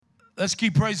Let's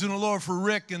keep praising the Lord for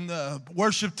Rick and the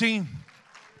worship team.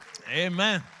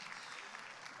 Amen.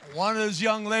 One of those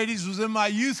young ladies was in my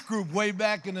youth group way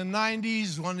back in the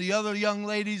 90s. One of the other young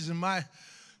ladies and my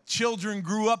children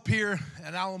grew up here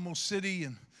at Alamo City.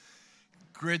 And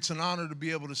it's an honor to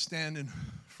be able to stand in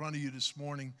front of you this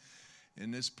morning in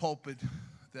this pulpit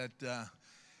that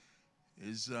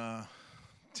is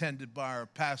tended by our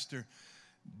pastor,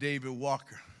 David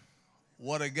Walker.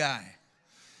 What a guy.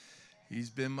 He's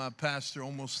been my pastor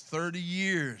almost 30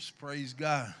 years, praise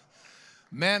God.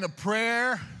 Man of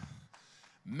prayer,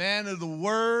 man of the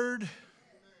word,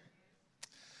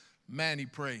 man he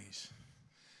prays.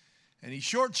 And he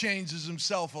shortchanges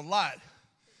himself a lot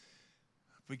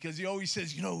because he always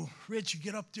says, you know, Rich, you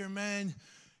get up there, man,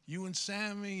 you and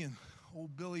Sammy and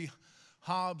old Billy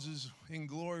Hobbs is in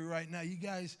glory right now. You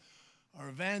guys are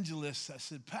evangelists. I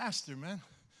said, Pastor, man,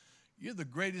 you're the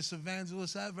greatest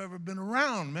evangelist I've ever been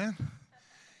around, man.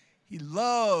 He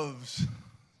loves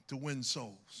to win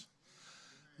souls.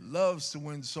 Loves to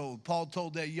win souls. Paul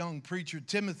told that young preacher,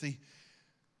 Timothy,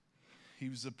 he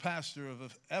was the pastor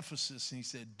of Ephesus, and he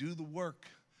said, do the work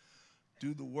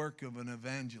of an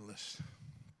evangelist.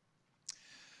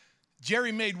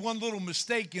 Jerry made one little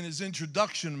mistake in his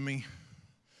introduction to me.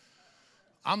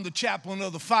 I'm the chaplain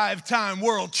of the 5-time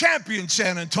world champion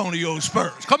San Antonio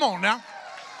Spurs. Come on now.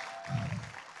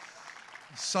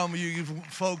 Some of you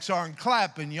folks aren't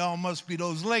clapping. Y'all must be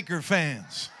those Laker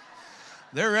fans.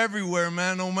 They're everywhere,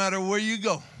 man, no matter where you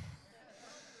go.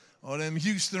 Or them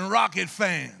Houston Rocket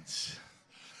fans.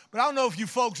 But I don't know if you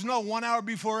folks know, 1 hour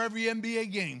before every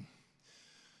NBA game,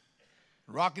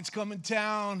 Rockets come in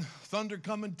town, Thunder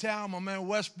come in town, my man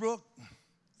Westbrook,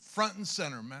 front and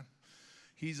center, man.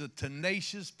 He's a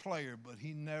tenacious player, but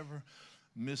he never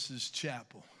misses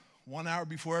chapel. 1 hour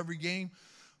before every game,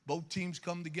 both teams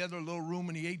come together, a little room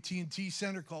in the AT&T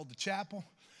Center called the Chapel,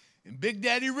 and Big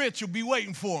Daddy Rich will be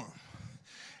waiting for him.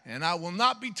 And I will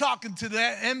not be talking to the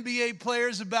NBA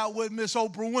players about what Miss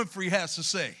Oprah Winfrey has to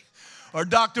say, or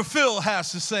Dr. Phil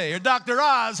has to say, or Dr.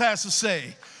 Oz has to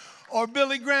say, or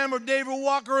Billy Graham or David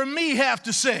Walker or me have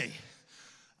to say.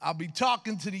 I'll be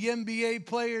talking to the NBA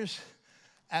players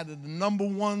out of the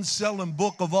 #1 selling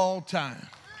book of all time,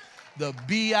 the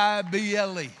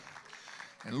Bible.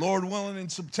 And Lord willing, in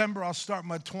September, I'll start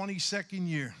my 22nd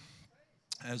year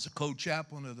as a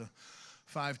co-chaplain of the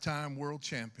 5-time world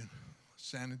champion,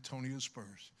 San Antonio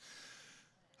Spurs.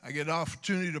 I get an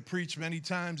opportunity to preach many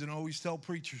times and always tell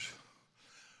preachers,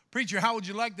 preacher, how would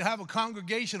you like to have a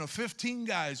congregation of 15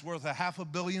 guys worth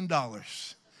 $500 million?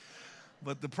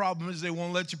 But the problem is they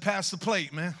won't let you pass the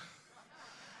plate, man.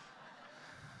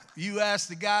 You ask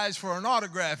the guys for an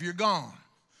autograph, you're gone.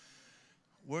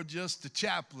 We're just the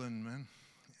chaplain, man.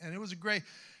 And it was a great,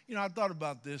 you know, I thought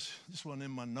about this. This wasn't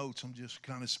in my notes. I'm just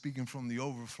kind of speaking from the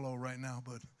overflow right now.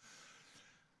 But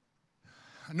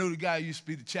I knew the guy who used to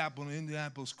be the chaplain of the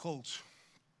Indianapolis Colts.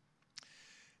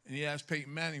 And he asked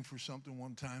Peyton Manning for something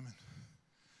one time.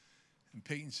 And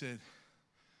Peyton said,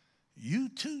 you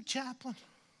too, chaplain?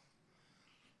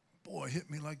 Boy, it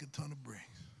hit me like a ton of bricks.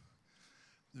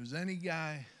 If there's any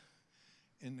guy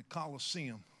in the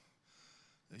Coliseum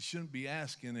that shouldn't be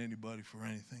asking anybody for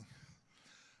anything,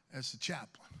 that's the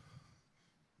chaplain.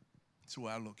 That's the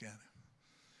way I look at it.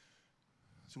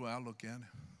 That's the way I look at it.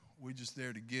 We're just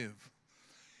there to give.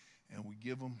 And we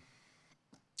give them,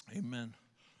 amen,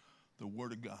 the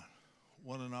word of God.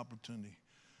 What an opportunity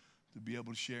to be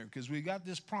able to share. Because we got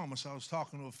this promise. I was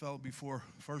talking to a fellow before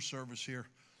first service here,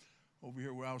 over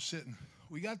here where I was sitting.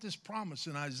 We got this promise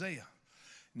in Isaiah.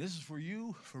 And this is for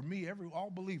you, for me,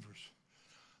 all believers.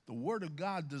 The word of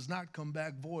God does not come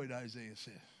back void, Isaiah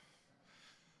says.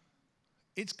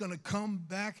 It's going to come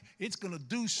back. It's going to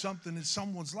do something in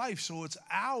someone's life. So it's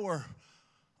our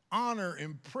honor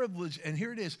and privilege, and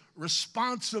here it is,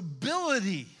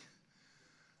 responsibility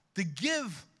to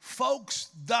give folks,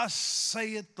 thus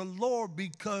saith the Lord,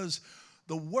 because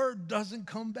the word doesn't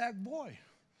come back void.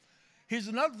 Here's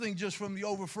another thing just from the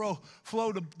overflow.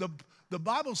 The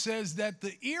Bible says that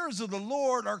the ears of the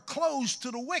Lord are closed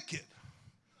to the wicked.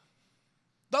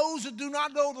 Those that do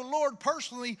not know the Lord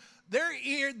personally,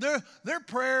 their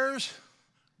prayers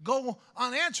go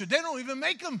unanswered. They don't even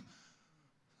make them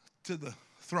to the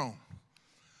throne.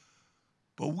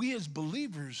 But we as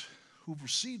believers who've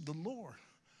received the Lord,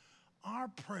 our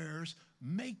prayers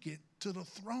make it to the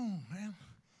throne, man.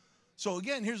 So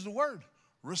again, here's the word,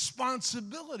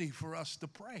 responsibility for us to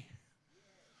pray.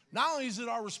 Not only is it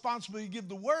our responsibility to give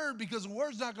the word because the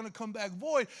word's not going to come back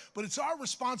void, but it's our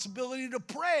responsibility to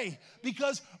pray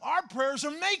because our prayers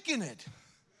are making it.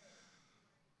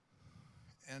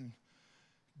 And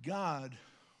God,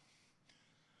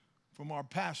 from our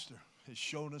pastor, has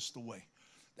shown us the way.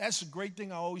 That's the great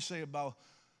thing I always say about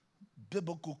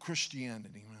biblical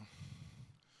Christianity, man.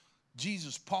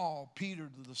 Jesus, Paul, Peter,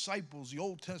 the disciples, the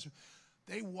Old Testament,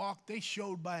 they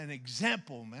showed by an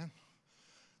example, man.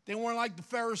 They weren't like the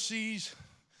Pharisees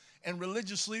and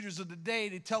religious leaders of the day.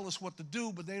 They tell us what to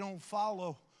do, but they don't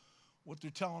follow what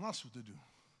they're telling us what to do.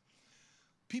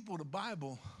 People of the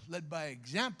Bible led by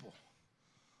example.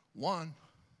 One,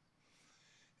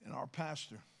 and our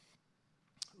pastor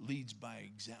leads by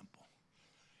example.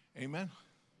 Amen?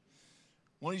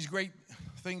 One of these great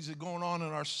things that are going on in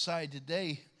our society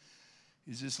today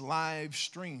is this live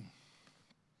stream.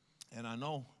 And I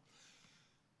know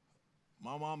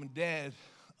my mom and dad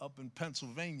up in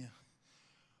Pennsylvania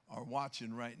are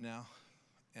watching right now.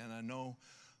 And I know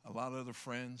a lot of other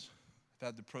friends. I've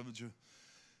had the privilege of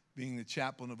being the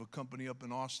chaplain of a company up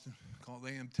in Austin called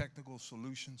AM Technical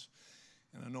Solutions.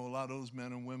 And I know a lot of those men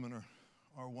and women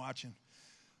are watching.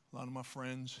 A lot of my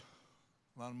friends,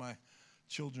 a lot of my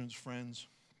children's friends.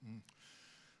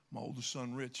 My oldest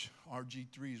son, Rich,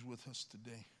 RG3, is with us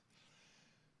today.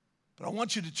 But I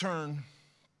want you to turn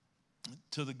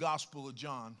to the Gospel of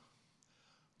John,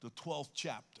 the 12th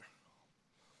chapter.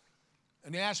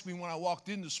 And they asked me when I walked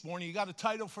in this morning, you got a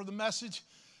title for the message?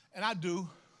 And I do.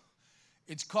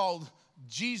 It's called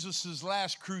Jesus'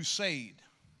 Last Crusade.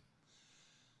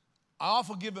 I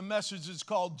often give a message that's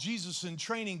called Jesus in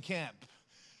Training Camp.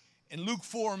 In Luke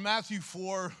 4 and Matthew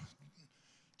 4,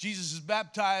 Jesus is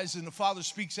baptized and the Father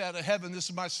speaks out of heaven, "This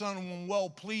is my Son whom I'm well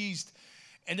pleased."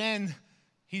 And then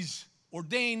he's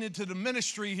ordained into the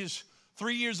ministry. His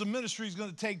 3 years of ministry is going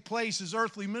to take place, his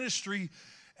earthly ministry.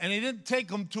 And he didn't take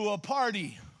him to a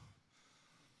party.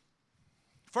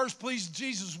 First place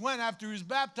Jesus went after he was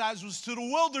baptized was to the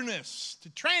wilderness, to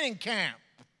training camp.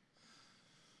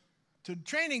 To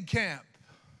training camp.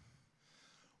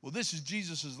 Well, this is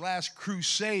Jesus' last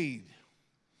crusade.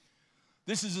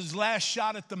 This is his last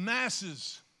shot at the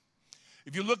masses.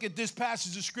 If you look at this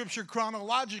passage of Scripture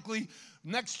chronologically,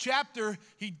 next chapter,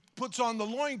 he puts on the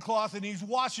loincloth and he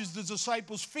washes the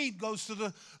disciples' feet, goes to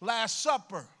the Last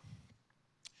Supper.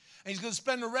 And he's going to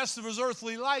spend the rest of his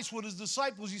earthly life with his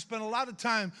disciples. He spent a lot of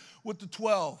time with the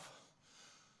 12.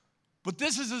 But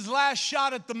this is his last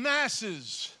shot at the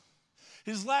masses.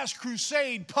 His last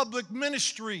crusade, public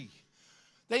ministry.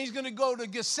 Then he's going to go to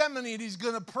Gethsemane and he's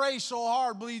going to pray so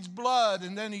hard, bleeds blood.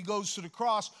 And then he goes to the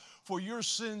cross for your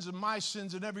sins and my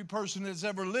sins and every person that's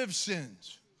ever lived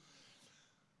sins.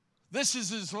 This is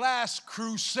his last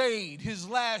crusade, his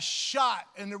last shot.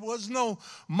 And there was no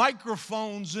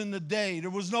microphones in the day. There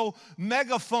was no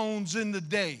megaphones in the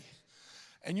day.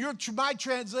 And my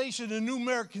translation, the New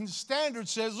American Standard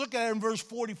says, look at it in verse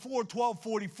 44,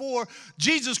 1244,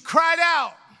 Jesus cried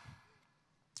out.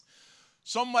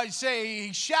 Some might say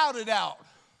he shouted out.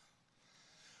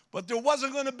 But there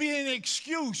wasn't going to be any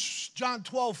excuse. John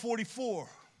 12:44.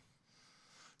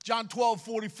 John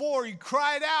 12:44, he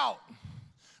cried out.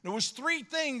 There was three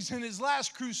things in his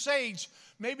last crusades.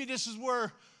 Maybe this is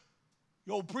where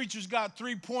the old preachers got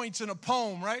 3 points in a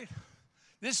poem, right?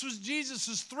 This was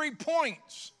Jesus' 3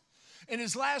 points in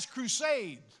his last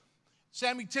crusade.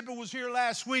 Sammy Tippett was here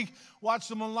last week, watched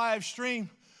him on live stream.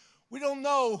 We don't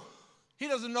know. He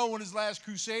doesn't know when his last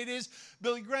crusade is.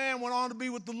 Billy Graham went on to be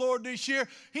with the Lord this year.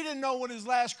 He didn't know when his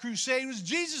last crusade was.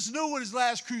 Jesus knew what his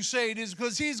last crusade is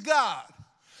because he's God.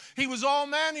 He was all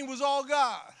man, he was all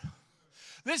God.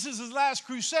 This is his last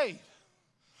crusade.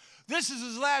 This is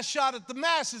his last shot at the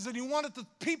masses, and he wanted the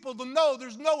people to know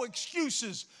there's no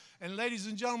excuses. And ladies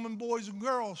and gentlemen, boys and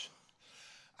girls,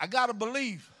 I got to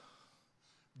believe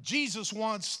Jesus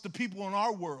wants the people in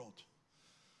our world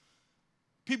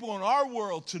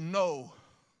to know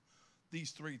these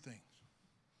three things.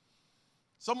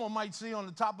 Someone might see on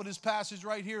the top of this passage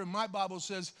right here, and my Bible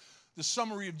says the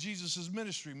summary of Jesus'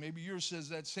 ministry. Maybe yours says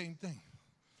that same thing.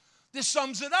 This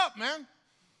sums it up, man.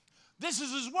 This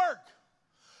is his work.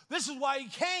 This is why he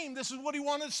came. This is what he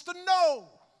wanted us to know.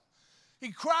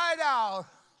 He cried out.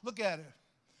 Look at it.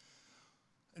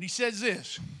 And he says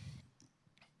this.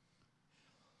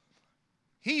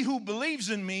 He who believes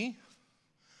in me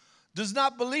does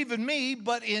not believe in me,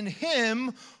 but in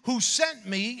him who sent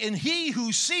me. And he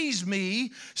who sees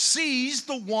me sees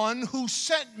the one who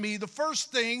sent me. The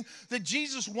first thing that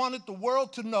Jesus wanted the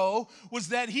world to know was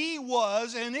that he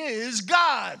was and is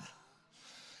God.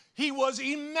 He was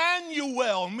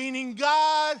Emmanuel, meaning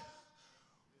God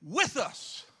with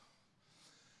us.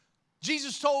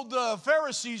 Jesus told the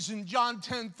Pharisees in John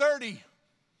 10:30,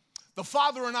 the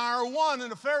Father and I are one.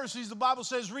 And the Pharisees, the Bible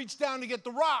says, reached down to get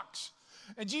the rocks.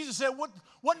 And Jesus said,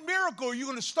 what miracle are you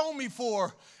going to stone me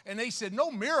for? And they said, no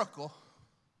miracle.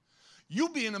 You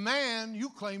being a man, you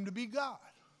claim to be God.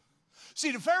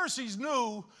 See, the Pharisees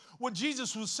knew what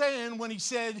Jesus was saying when he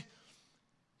said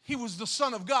he was the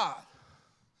Son of God.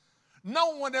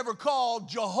 No one ever called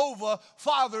Jehovah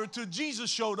Father till Jesus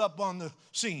showed up on the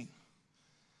scene.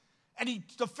 And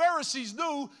the Pharisees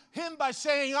knew him by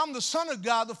saying, I'm the Son of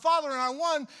God, the Father and I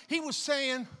one. He was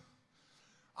saying,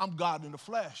 I'm God in the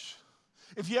flesh.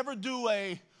 If you ever do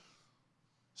a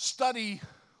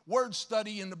word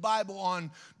study in the Bible on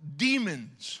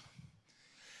demons,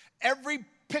 every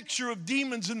picture of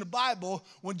demons in the Bible,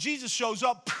 when Jesus shows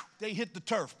up, they hit the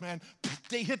turf, man.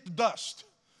 They hit the dust.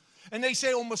 And they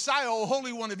say, oh, Messiah, oh,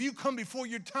 Holy One, have you come before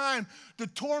your time to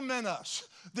torment us?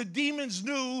 The demons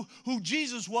knew who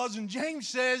Jesus was, and James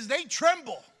says they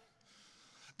tremble.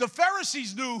 The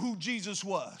Pharisees knew who Jesus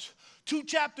was. 2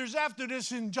 chapters after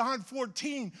this in John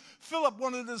 14, Philip,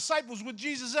 one of the disciples with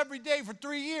Jesus every day for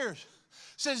 3 years,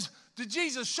 says, did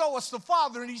Jesus show us the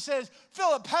Father? And he says,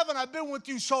 Philip, haven't I been with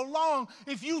you so long?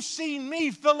 If you've seen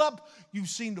me, Philip, you've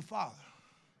seen the Father.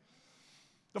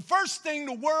 The first thing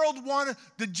the world wanted,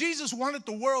 that Jesus wanted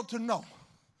the world to know,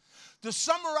 to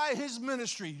summarize his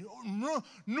ministry,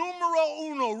 numero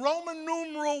uno, Roman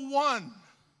numeral 1,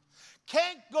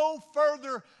 can't go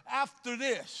further after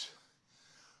this.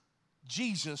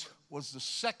 Jesus was the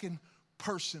second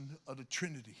person of the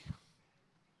Trinity.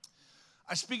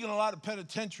 I speak in a lot of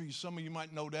penitentiaries. Some of you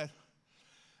might know that.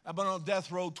 I've been on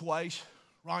death row twice,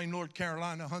 Raleigh, North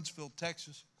Carolina, Huntsville,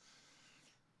 Texas.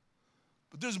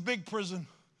 But there's a big prison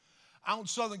out in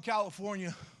Southern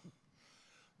California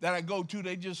that I go to.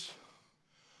 They just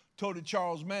toted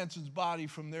Charles Manson's body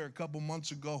from there a couple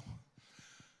months ago.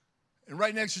 And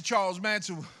right next to Charles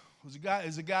Manson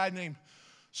is a guy named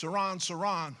Sirhan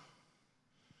Sirhan,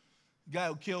 the guy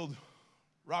who killed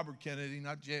Robert Kennedy,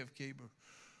 not JFK, but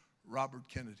Robert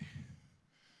Kennedy.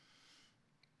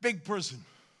 Big prison,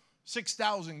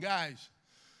 6,000 guys,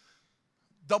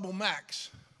 double max,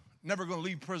 never going to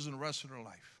leave prison the rest of their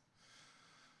life.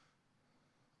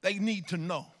 They need to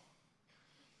know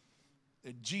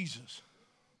that Jesus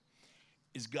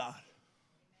is God.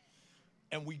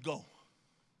 And we go.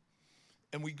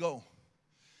 And we go.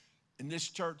 And this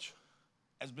church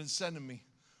has been sending me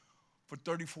for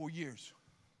 34 years.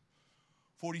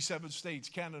 47 states,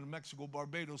 Canada, Mexico,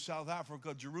 Barbados, South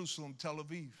Africa, Jerusalem, Tel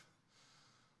Aviv.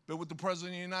 Been with the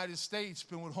President of the United States,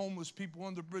 been with homeless people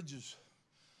under bridges.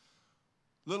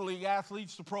 Little league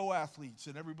athletes to pro athletes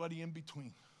and everybody in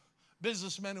between.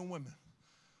 Businessmen and women.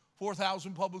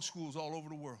 4,000 public schools all over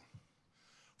the world.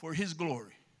 For his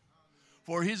glory.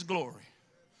 For his glory.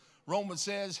 Romans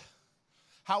says,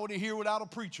 how would they hear without a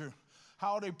preacher?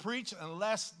 How would they preach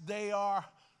unless they are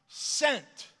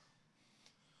sent?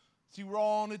 See, we're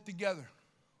all in it together,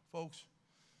 folks.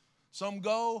 Some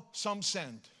go, some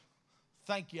send.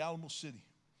 Thank you, Alamo City,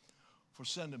 for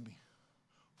sending me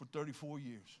for 34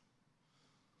 years.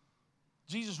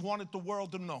 Jesus wanted the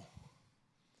world to know.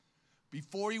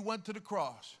 Before he went to the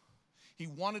cross, he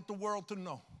wanted the world to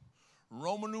know.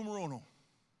 Roman numero uno.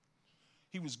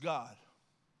 He was God.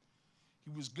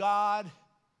 He was God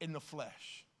in the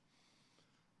flesh.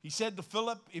 He said to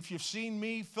Philip, if you've seen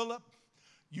me, Philip,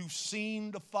 you've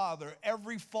seen the Father.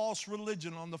 Every false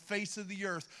religion on the face of the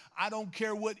earth, I don't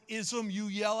care what ism you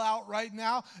yell out right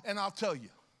now, and I'll tell you.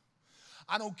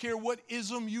 I don't care what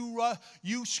ism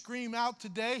you scream out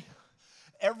today.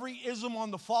 Every ism on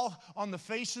the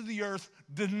face of the earth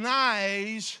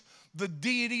denies the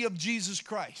deity of Jesus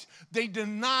Christ. They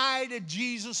deny that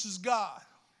Jesus is God.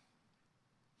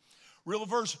 Real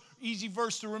verse, easy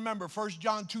verse to remember, 1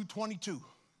 John 2:22.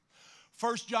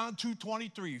 1 John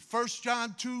 2:23. 1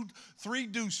 John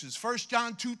 2:3 deuces. 1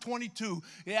 John 2:22.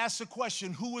 He asks the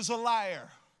question, who is a liar?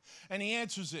 And he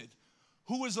answers it.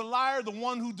 Who is a liar? The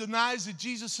one who denies that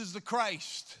Jesus is the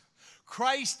Christ.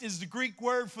 Christ is the Greek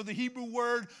word for the Hebrew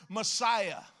word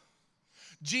Messiah.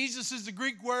 Jesus is the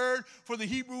Greek word for the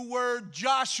Hebrew word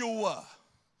Joshua.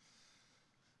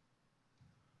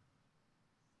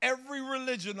 Every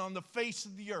religion on the face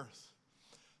of the earth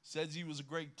says he was a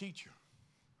great teacher.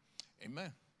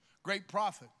 Amen. Great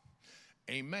prophet.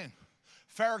 Amen.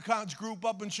 Farrakhan's group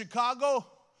up in Chicago,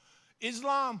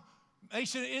 Islam, they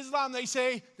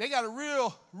say they got it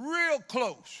real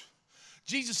close.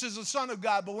 Jesus is the Son of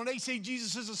God, but when they say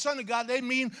Jesus is the Son of God, they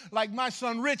mean like my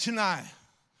son Rich and I.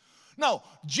 No,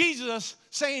 Jesus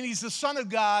saying he's the Son of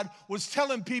God was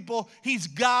telling people he's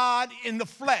God in the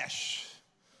flesh.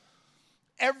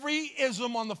 Every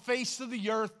ism on the face of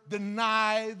the earth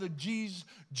deny that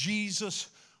Jesus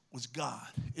was God,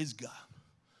 is God.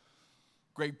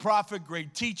 Great prophet,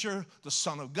 great teacher, the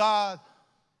Son of God.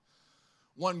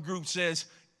 One group says,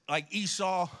 like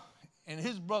Esau and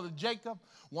his brother Jacob.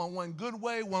 One went good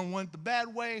way, one went the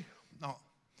bad way. No,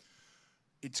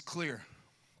 it's clear.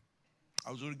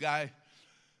 I was with a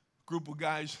group of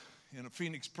guys in a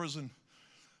Phoenix prison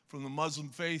from the Muslim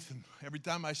faith, and every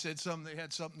time I said something, they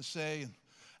had something to say. And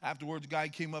afterwards, a guy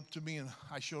came up to me, and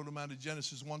I showed him out of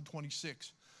Genesis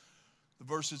 1:26. The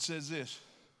verse that says this: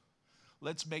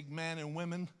 let's make man and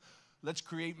women, let's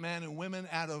create man and women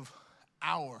out of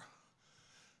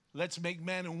let's make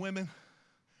man and women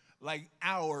like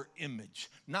our image,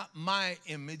 not my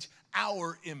image,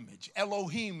 our image.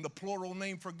 Elohim, the plural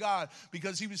name for God,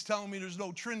 because he was telling me there's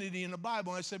no Trinity in the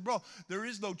Bible. And I said, bro, there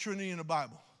is no Trinity in the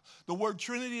Bible. The word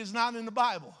Trinity is not in the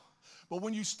Bible. But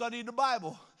when you study the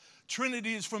Bible,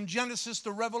 Trinity is from Genesis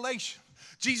to Revelation.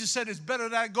 Jesus said, it's better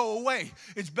that I go away.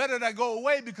 It's better that I go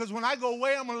away because when I go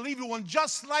away, I'm going to leave you one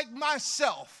just like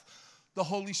myself, the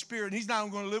Holy Spirit. He's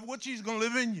not going to live with you. He's going to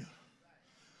live in you.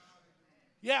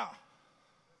 Yeah.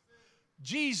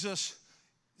 Jesus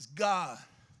is God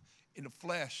in the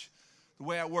flesh. The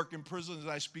way I work in prisons,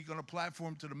 I speak on a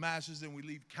platform to the masses, and we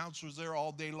leave counselors there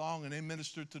all day long, and they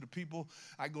minister to the people.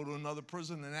 I go to another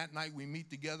prison, and that night we meet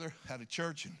together at a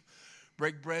church and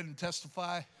break bread and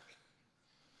testify.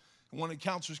 And one of the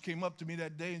counselors came up to me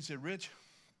that day and said, Rich,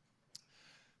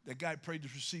 that guy prayed to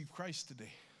receive Christ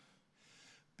today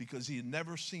because he had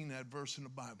never seen that verse in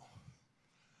the Bible.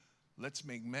 Let's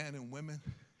make man and women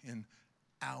in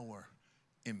our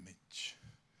image.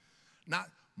 Not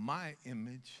my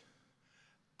image,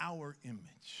 our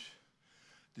image.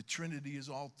 The Trinity is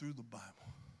all through the Bible.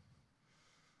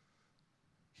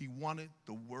 He wanted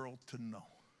the world to know.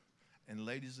 And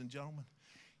ladies and gentlemen,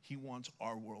 he wants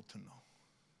our world to know.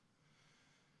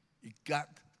 You got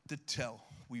to tell.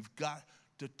 We've got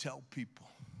to tell people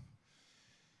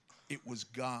it was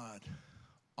God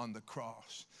on the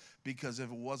cross. Because if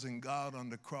it wasn't God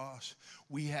on the cross,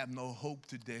 we have no hope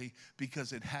today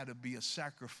because it had to be a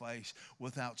sacrifice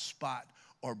without spot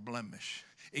or blemish.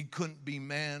 It couldn't be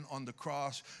man on the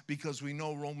cross because we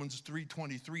know Romans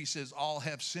 3:23 says all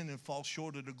have sinned and fall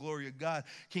short of the glory of God.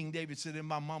 King David said, in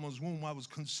my mama's womb I was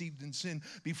conceived in sin.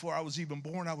 Before I was even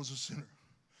born, I was a sinner.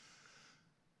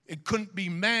 It couldn't be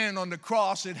man on the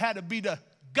cross. It had to be the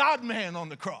God-man on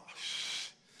the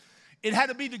cross. It had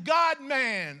to be the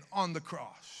God-man on the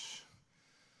cross.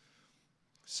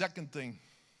 Second thing,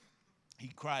 he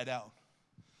cried out.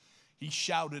 He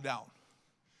shouted out.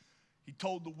 He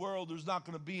told the world there's not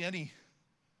going to be any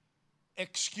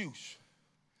excuse.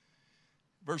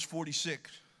 Verse 46,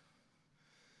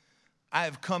 I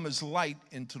have come as light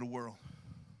into the world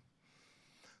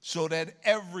so that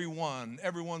everyone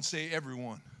say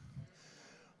everyone.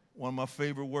 One of my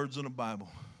favorite words in the Bible,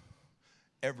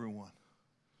 everyone,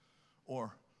 or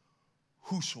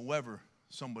whosoever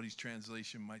somebody's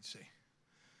translation might say.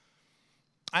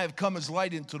 I have come as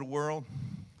light into the world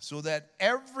so that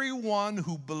everyone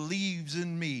who believes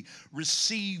in me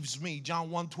receives me. John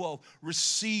 1:12,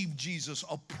 receive Jesus,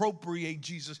 appropriate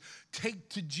Jesus, take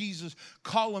to Jesus,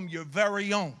 call him your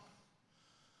very own.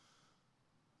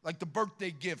 Like the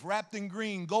birthday gift, wrapped in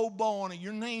green, gold bow on it,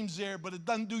 your name's there, but it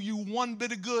doesn't do you one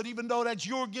bit of good. Even though that's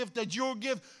your gift,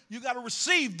 you got to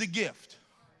receive the gift.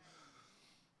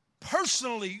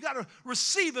 Personally, you got to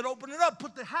receive it, open it up,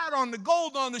 put the hat on, the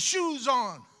gold on, the shoes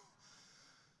on.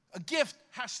 A gift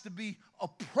has to be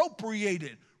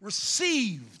appropriated,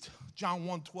 received. John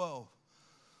 1:12.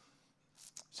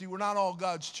 See, we're not all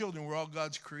God's children, we're all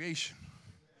God's creation.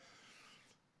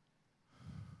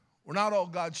 We're not all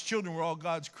God's children, we're all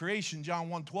God's creation. John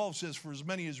 1:12 says, for as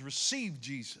many as receive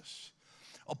Jesus,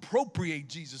 appropriate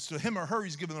Jesus, to him or her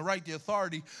he's given the right, the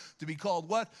authority to be called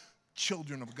what?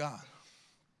 Children of God.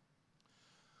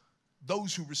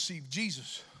 Those who receive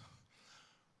Jesus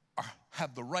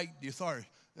have the right, the authority.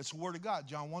 That's the word of God.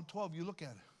 John 1:12, you look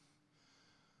at it.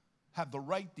 Have the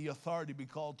right, the authority to be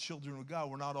called children of God.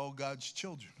 We're not all God's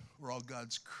children. We're all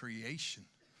God's creation.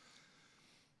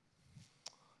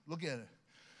 Look at it.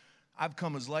 I've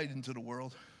come as light into the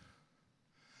world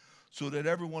so that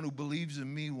everyone who believes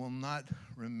in me will not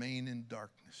remain in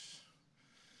darkness.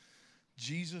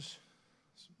 Jesus'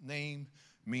 name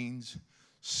means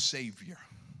Savior.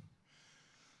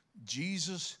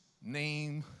 Jesus'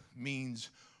 name means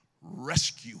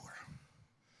rescuer.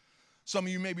 Some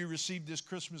of you maybe received this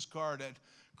Christmas card at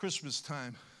Christmas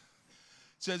time.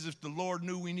 It says if the Lord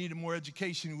knew we needed more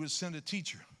education, he would have sent a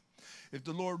teacher. If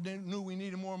the Lord knew we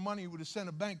needed more money, he would have sent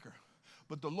a banker.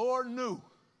 But the Lord knew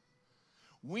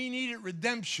we needed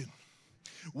redemption.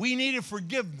 We needed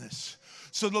forgiveness.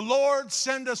 So the Lord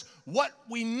sent us what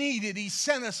we needed. He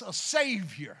sent us a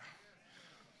Savior.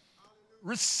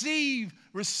 Receive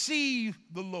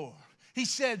the Lord. He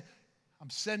said, I'm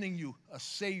sending you a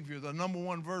Savior, the number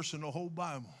one verse in the whole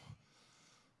Bible.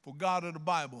 For God of the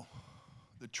Bible,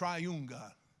 the triune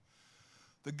God.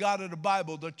 The God of the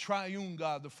Bible, the triune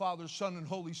God, the Father, Son, and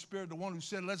Holy Spirit, the one who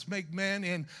said, let's make man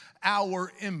in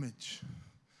our image.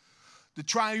 The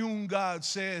triune God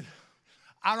said,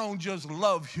 I don't just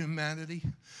love humanity.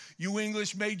 You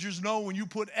English majors know when you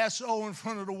put S-O in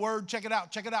front of the word, check it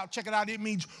out, check it out, check it out, it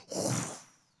means whoosh.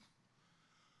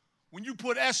 When you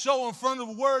put S-O in front of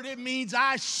the word, it means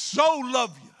I so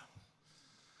love you.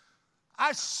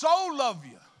 I so love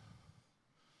you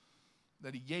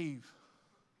that he gave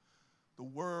the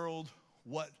world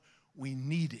what we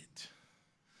needed.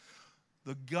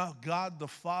 The God the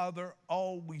Father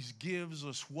always gives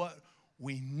us what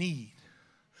we need,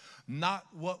 not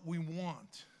what we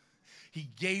want. He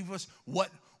gave us what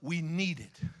we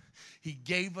needed. He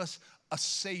gave us a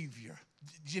Savior.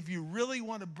 If you really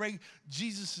want to break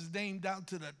Jesus' name down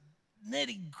to the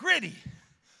nitty-gritty,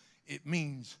 it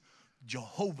means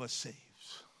Jehovah saves.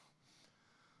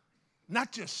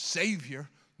 Not just Savior,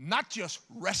 not just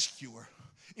rescuer.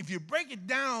 If you break it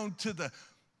down to the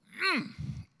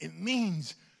it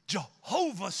means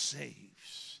Jehovah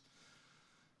saves.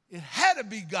 It had to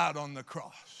be God on the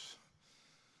cross.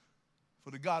 For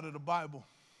the God of the Bible,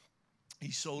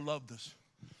 he so loved us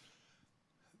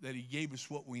that he gave us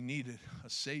what we needed, a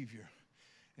Savior.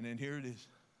 And then here it is,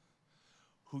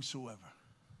 whosoever.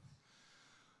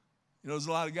 You know, there's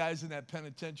a lot of guys in that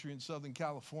penitentiary in Southern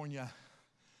California.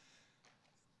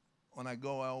 When I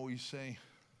go, I always say,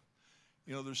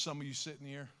 you know, there's some of you sitting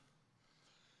here.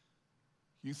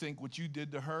 You think what you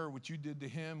did to her, what you did to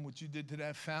him, what you did to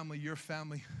that family, your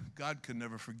family, God could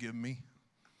never forgive me.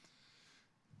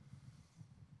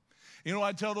 You know,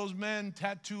 I tell those men,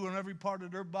 tattoo on every part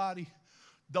of their body,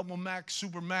 double max,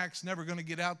 super max, never going to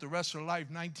get out the rest of their life,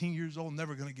 19 years old,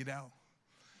 never going to get out.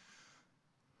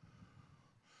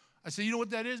 I say, you know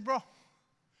what that is, bro?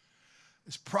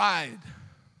 It's pride.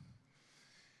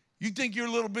 You think your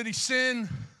little bitty sin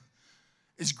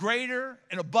is greater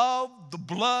and above the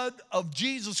blood of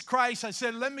Jesus Christ. I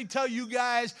said, let me tell you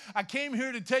guys, I came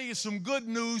here to tell you some good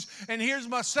news, and here's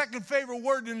my second favorite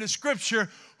word in the scripture,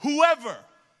 whosoever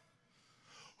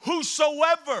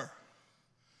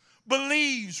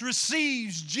believes,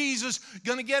 receives Jesus,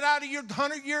 gonna get out of your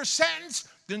 100-year sentence?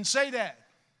 Didn't say that.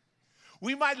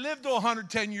 We might live to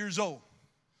 110 years old.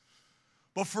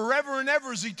 But forever and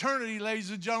ever is eternity, ladies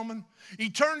and gentlemen.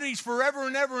 Eternity's forever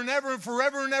and ever and ever and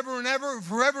forever and ever and ever and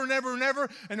forever and ever and ever.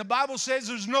 And the Bible says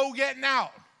there's no getting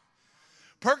out.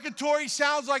 Purgatory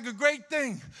sounds like a great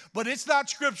thing, but it's not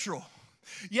scriptural.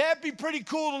 Yeah, it'd be pretty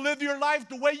cool to live your life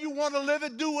the way you want to live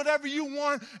it, do whatever you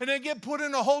want, and then get put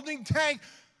in a holding tank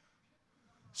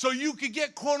so you could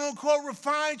get quote-unquote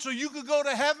refined, so you could go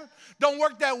to heaven. Don't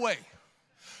work that way.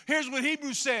 Here's what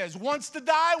Hebrews says. Once to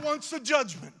die, once to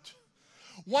judgment.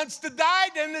 Once to die,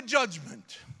 then the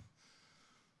judgment.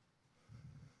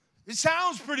 It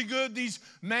sounds pretty good, these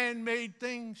man-made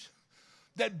things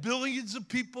that billions of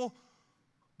people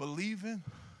believe in.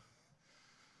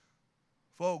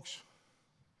 Folks,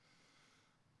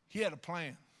 he had a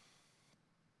plan.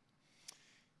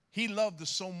 He loved us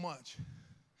so much.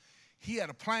 He had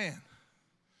a plan.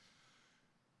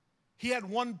 He had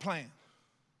one plan.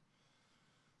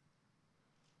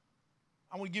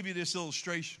 I want to give you this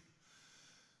illustration.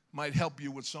 Might help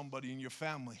you with somebody in your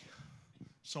family,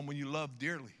 someone you love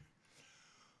dearly,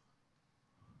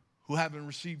 who haven't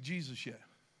received Jesus yet.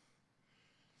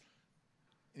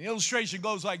 And the illustration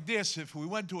goes like this. If we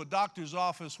went to a doctor's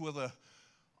office with an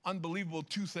unbelievable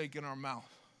toothache in our mouth,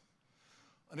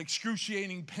 an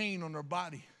excruciating pain on our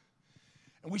body,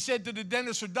 and we said to the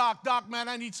dentist or doc, man,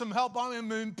 I need some help. I'm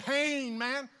in pain,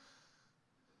 man.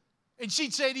 And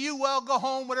she'd say to you, well, go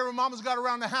home, whatever mama's got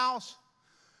around the house,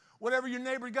 whatever your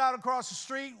neighbor got across the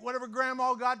street, whatever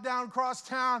grandma got down across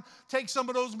town, take some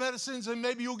of those medicines and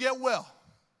maybe you'll get well.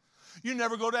 You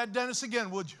never go to that dentist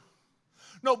again, would you?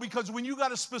 No, because when you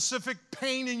got a specific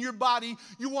pain in your body,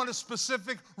 you want a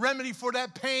specific remedy for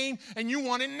that pain, and you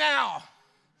want it now.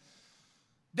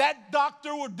 That doctor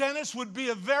or dentist would be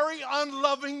a very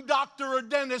unloving doctor or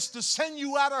dentist to send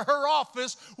you out of her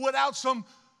office without some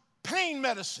pain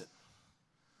medicine.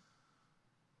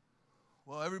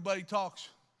 Well, everybody talks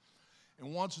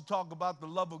and wants to talk about the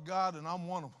love of God, and I'm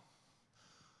one of them.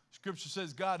 Scripture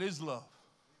says God is love,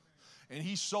 and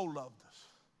he so loved us.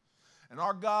 And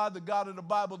our God, the God of the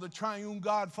Bible, the triune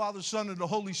God, Father, Son, and the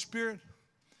Holy Spirit,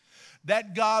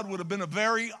 that God would have been a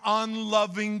very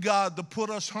unloving God to put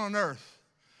us on earth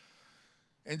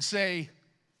and say,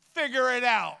 figure it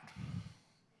out.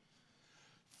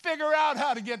 Figure out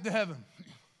how to get to heaven.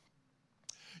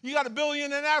 You got a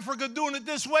billion in Africa doing it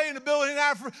this way, and a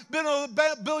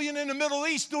billion in the Middle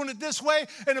East doing it this way,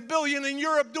 and a billion in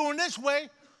Europe doing this way.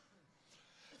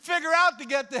 Figure out to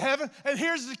get to heaven. And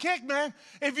here's the kick, man.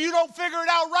 If you don't figure it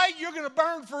out right, you're going to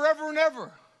burn forever and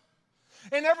ever.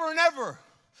 And ever and ever.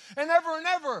 And ever and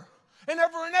ever. And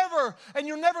ever and ever. And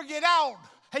you'll never get out.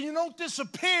 And you don't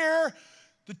disappear.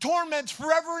 The torment's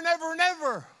forever and ever and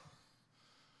ever.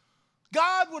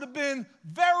 God would have been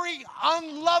very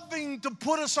unloving to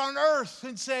put us on earth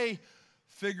and say,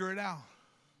 figure it out.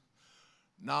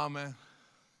 Nah, man.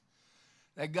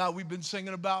 That God we've been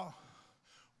singing about,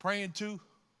 praying to,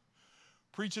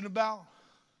 preaching about,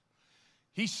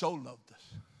 he so loved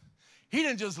us. He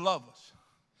didn't just love us.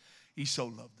 He so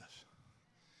loved us.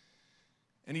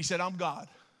 And he said, I'm God.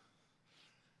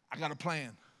 I got a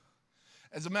plan.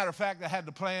 As a matter of fact, I had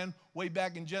the plan way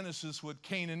back in Genesis with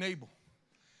Cain and Abel.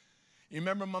 You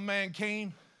remember my man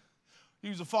Cain? He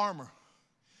was a farmer.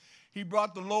 He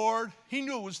brought the Lord. He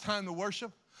knew it was time to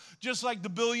worship. Just like the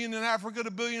billion in Africa, the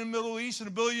billion in the Middle East, and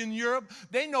the billion in Europe,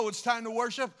 they know it's time to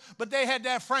worship, but they had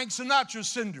that Frank Sinatra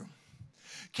syndrome.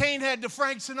 Cain had the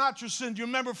Frank Sinatra syndrome.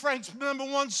 Remember Frank's number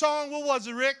one song? What was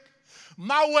it, Rick?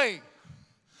 My way.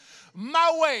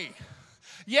 My way.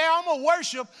 Yeah, I'm going to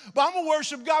worship, but I'm going to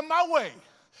worship God my way.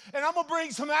 And I'm going to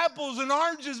bring some apples and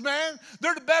oranges, man.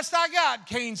 They're the best I got,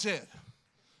 Cain said.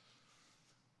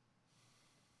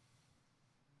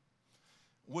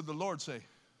 What did the Lord say?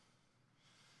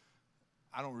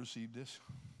 I don't receive this.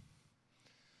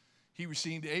 He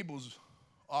received Abel's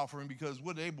offering because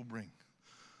what did Abel bring?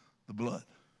 The blood.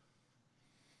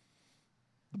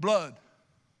 The blood.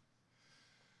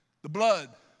 The blood.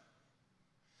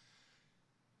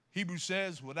 Hebrews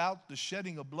says, without the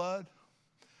shedding of blood,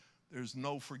 there's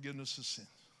no forgiveness of sins.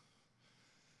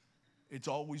 It's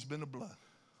always been the blood.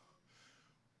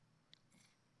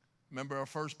 Remember our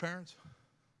first parents?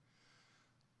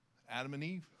 Adam and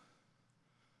Eve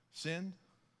sinned.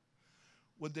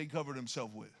 What'd they cover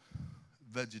themselves with?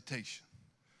 Vegetation.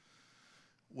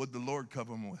 What'd the Lord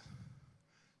cover them with?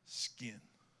 Skin.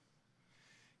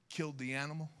 Killed the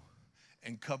animal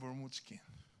and cover them with skin.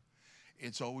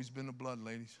 It's always been the blood,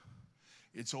 ladies.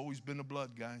 It's always been the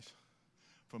blood, guys.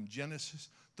 From Genesis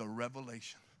to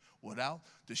Revelation. Without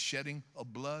the shedding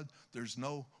of blood, there's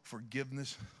no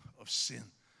forgiveness of sin.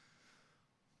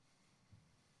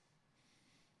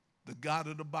 The God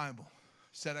of the Bible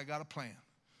said, I got a plan.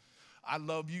 I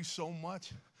love you so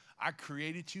much. I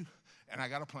created you, and I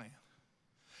got a plan.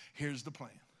 Here's the plan.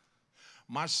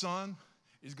 My son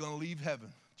is going to leave heaven.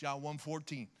 John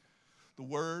 1:14. The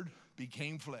Word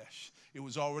became flesh. It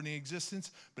was already in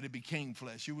existence, but it became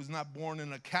flesh. He was not born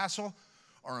in a castle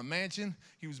or a mansion.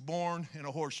 He was born in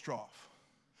a horse trough.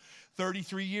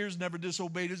 33 years, never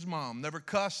disobeyed his mom, never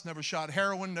cussed, never shot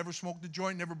heroin, never smoked a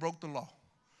joint, never broke the law.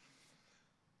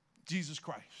 Jesus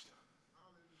Christ.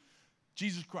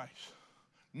 Jesus Christ.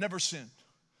 Never sinned.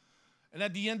 And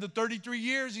at the end of 33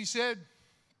 years, he said,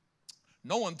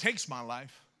 no one takes my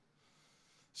life.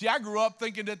 See, I grew up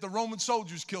thinking that the Roman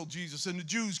soldiers killed Jesus and the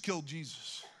Jews killed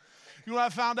Jesus. You know what I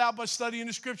found out by studying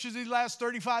the scriptures these last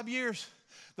 35 years?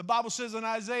 The Bible says in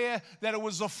Isaiah that it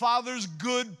was the Father's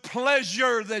good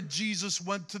pleasure that Jesus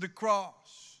went to the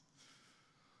cross.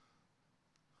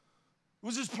 It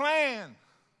was his plan.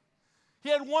 He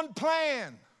had one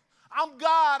plan. I'm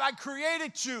God. I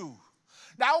created you.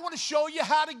 Now I want to show you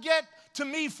how to get to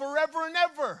me forever and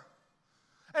ever.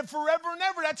 And forever and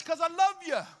ever, that's because I love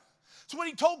you. That's what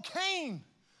he told Cain.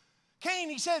 Cain,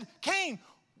 he said, Cain,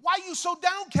 why are you so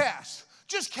downcast?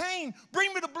 Just Cain,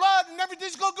 bring me the blood and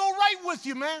everything's going to go right with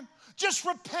you, man. Just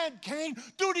repent, Cain.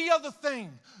 Do the other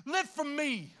thing. Live for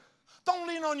me. Don't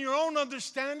lean on your own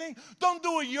understanding. Don't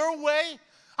do it your way.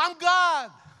 I'm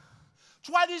God. That's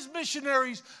why these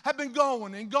missionaries have been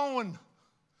going and going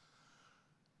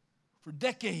for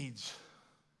decades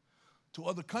to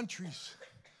other countries.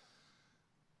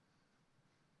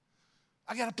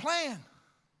 I got a plan.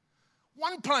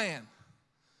 One plan.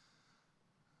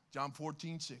 John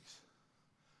 14:6.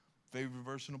 Favorite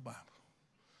verse in the Bible.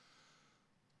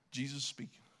 Jesus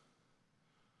speaking.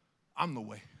 I'm the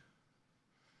way.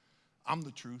 I'm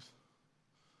the truth.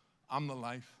 I'm the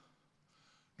life.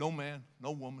 No man,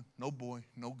 no woman, no boy,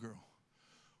 no girl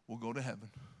will go to heaven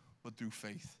but through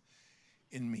faith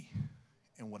in me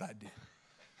and what I did.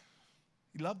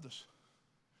 He loved us.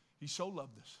 He so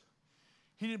loved us.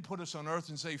 He didn't put us on earth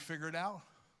and say, figure it out.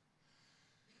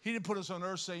 He didn't put us on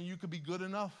earth saying you could be good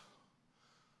enough.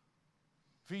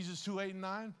 Ephesians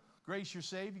 2:8-9, grace you're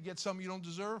saved. You get something you don't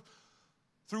deserve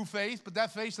through faith, but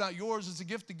that faith's not yours. It's a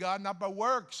gift of God, not by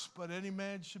works, but any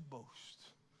man should boast.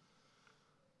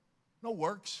 No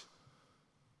works.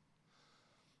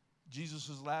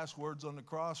 Jesus' last words on the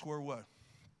cross were what?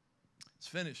 It's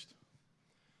finished.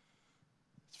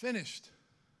 It's finished.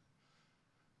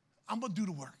 I'm going to do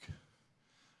the work.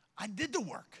 I did the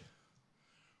work.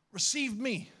 Receive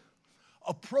me.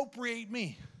 Appropriate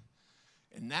me.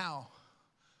 And now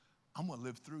I'm going to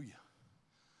live through you.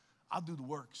 I'll do the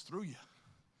works through you.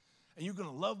 And you're going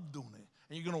to love doing it.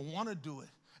 And you're going to want to do it.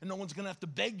 And no one's going to have to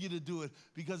beg you to do it,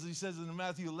 because he says in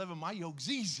Matthew 11, my yoke's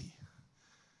easy.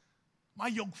 My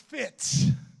yoke fits.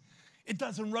 It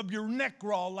doesn't rub your neck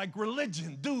raw like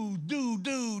religion. Do.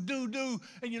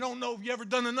 And you don't know if you ever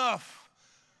done enough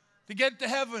to get to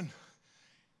heaven.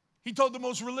 He told the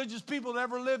most religious people that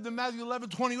ever lived in Matthew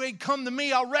 11:28, come to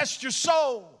me, I'll rest your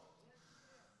soul.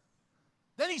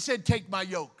 Then he said, take my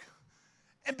yoke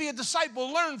and be a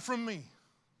disciple. Learn from me.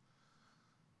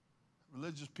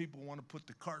 Religious people want to put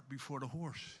the cart before the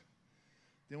horse.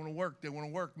 They want to work. They want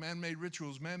to work. Man-made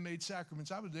rituals, man-made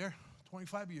sacraments. I was there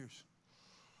 25 years.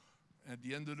 And at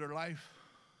the end of their life,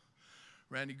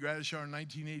 Randy Gradishar in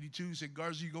 1982 said,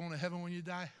 Garza, you going to heaven when you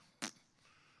die?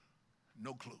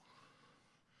 No clue.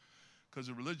 Because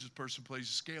a religious person plays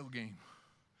a scale game.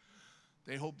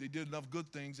 They hope they did enough good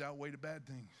things outweigh the bad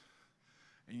things.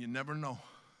 And you never know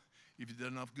if you did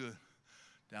enough good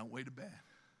to outweigh the bad.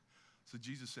 So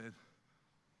Jesus said,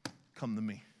 come to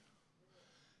me,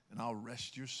 and I'll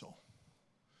rest your soul.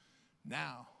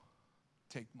 Now,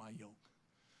 take my yoke.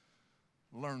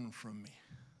 Learn from me.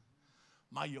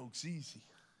 My yoke's easy.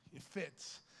 It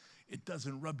fits. It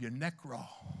doesn't rub your neck raw.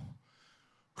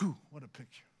 Whew, what a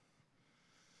picture.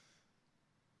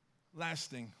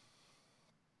 Last thing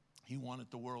he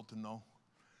wanted the world to know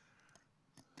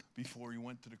before he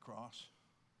went to the cross.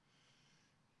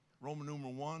 Roman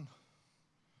numeral 1,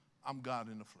 I'm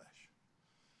God in the flesh.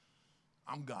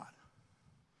 I'm God.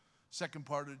 Second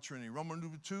part of the Trinity. Roman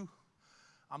numeral 2,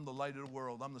 I'm the light of the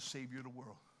world. I'm the Savior of the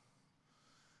world.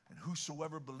 And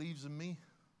whosoever believes in me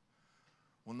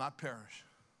will not perish,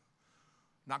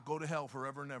 not go to hell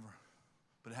forever and ever,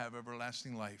 but have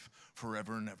everlasting life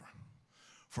forever and ever.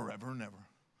 Forever and ever.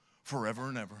 Forever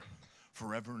and ever.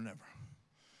 Forever and ever.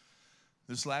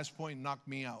 This last point knocked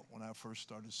me out when I first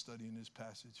started studying this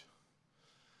passage.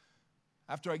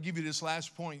 After I give you this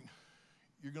last point,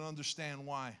 you're going to understand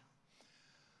why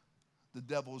the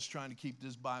devil is trying to keep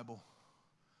this Bible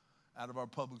out of our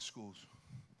public schools.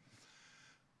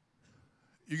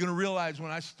 You're going to realize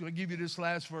when I give you this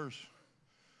last verse,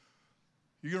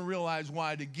 you're going to realize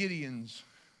why the Gideons,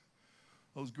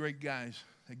 those great guys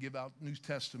that give out New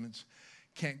Testaments,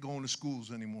 can't go into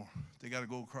schools anymore. They got to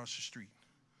go across the street.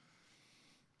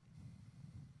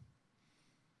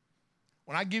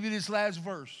 When I give you this last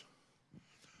verse,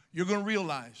 you're going to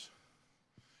realize,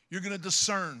 you're going to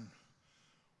discern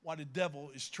why the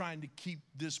devil is trying to keep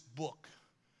this book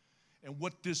and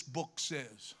what this book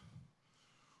says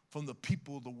from the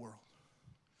people of the world.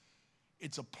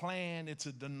 It's a plan. It's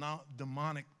a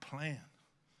demonic plan.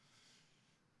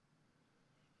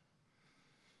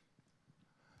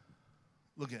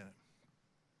 Look at it.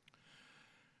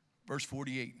 Verse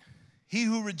 48. He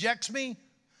who rejects me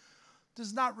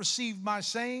does not receive my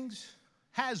sayings,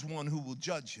 has one who will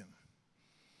judge him.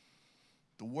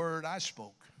 The word I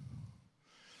spoke.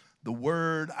 The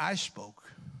word I spoke.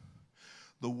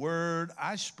 The word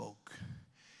I spoke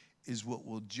is what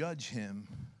will judge him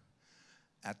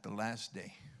at the last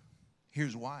day.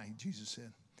 Here's why, Jesus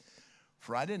said.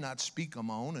 For I did not speak on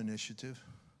my own initiative,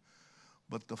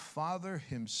 but the Father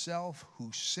himself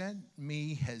who sent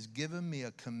me has given me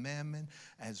a commandment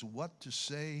as what to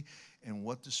say and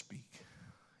what to speak.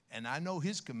 And I know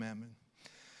his commandment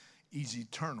is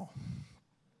eternal.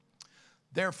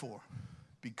 Therefore,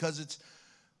 because it's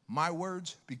my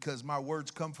words, because my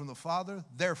words come from the Father,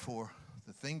 therefore,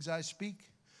 the things I speak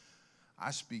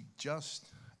just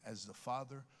as the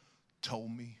Father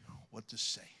told me what to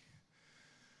say.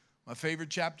 My favorite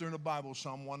chapter in the Bible,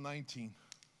 Psalm 119.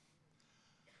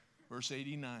 Verse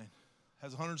 89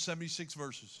 has 176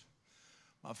 verses.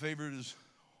 My favorite is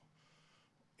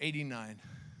 89.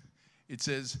 It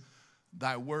says,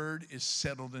 thy word is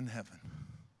settled in heaven.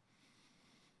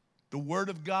 The word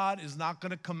of God is not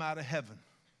going to come out of heaven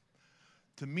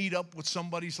to meet up with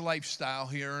somebody's lifestyle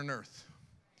here on earth.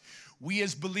 We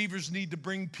as believers need to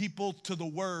bring people to the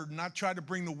word, not try to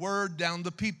bring the word down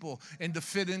to people and to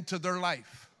fit into their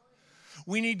life.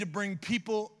 We need to bring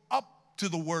people up to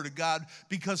the word of God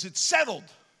because it's settled.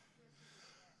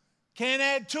 Can't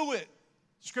add to it.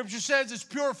 Scripture says it's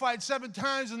purified 7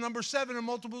 times. The number 7 in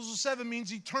multiples of 7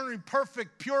 means eternally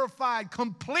perfect, purified,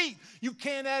 complete. You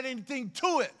can't add anything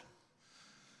to it.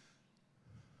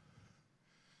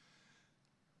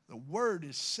 The word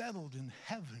is settled in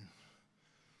heaven.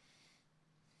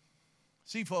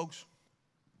 See, folks,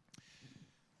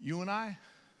 you and I,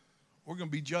 we're going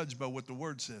to be judged by what the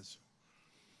Word says.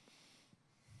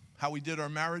 How we did our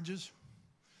marriages,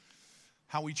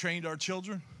 how we trained our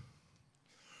children,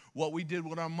 what we did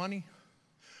with our money,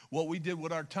 what we did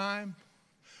with our time,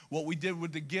 what we did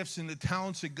with the gifts and the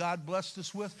talents that God blessed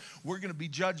us with. We're going to be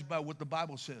judged by what the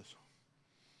Bible says.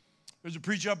 There's a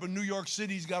preacher up in New York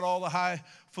City. He's got all the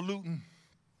highfalutin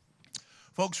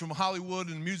folks from Hollywood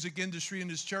and the music industry in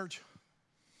his church.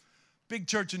 Big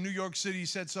church in New York City. He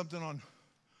said something on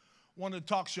one of the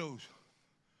talk shows.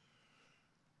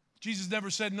 Jesus never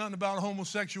said nothing about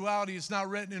homosexuality. It's not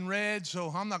written in red,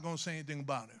 so I'm not going to say anything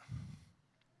about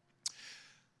it.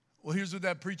 Well, here's what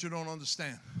that preacher don't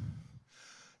understand.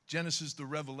 Genesis to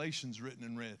Revelation's written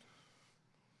in red.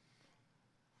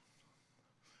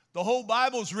 The whole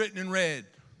Bible's written in red.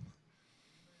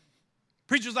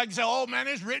 Preachers like to say, oh man,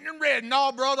 it's written in red.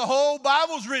 No, bro, the whole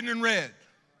Bible's written in red.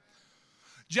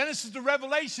 Genesis to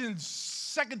Revelation,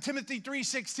 2 Timothy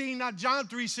 3:16, not John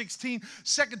 3:16,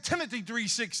 2 Timothy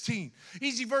 3:16.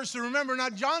 Easy verse to remember,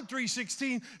 not John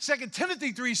 3:16, 2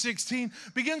 Timothy 3:16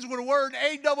 begins with a word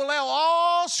A-double-L.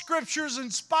 All scriptures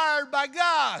inspired by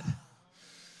God.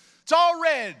 It's all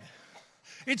red.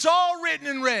 It's all written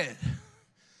in red.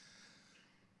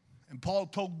 And Paul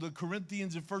told the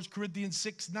Corinthians in 1 Corinthians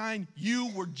 6:9,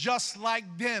 you were just like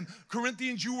them.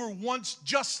 Corinthians, you were once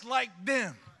just like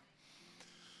them.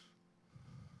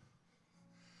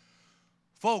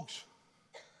 Folks,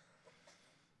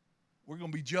 we're going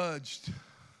to be judged.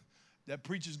 That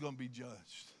preacher's going to be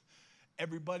judged.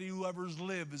 Everybody who ever's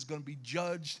lived is going to be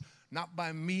judged, not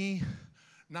by me,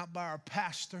 not by our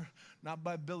pastor, not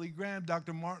by Billy Graham,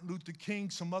 Dr. Martin Luther King,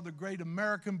 some other great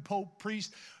American pope,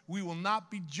 priest. We will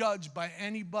not be judged by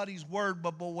anybody's word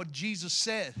but by what Jesus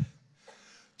said.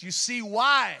 Do you see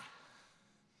why?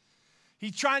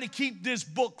 He's trying to keep this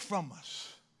book from us.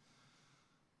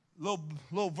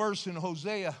 Little verse in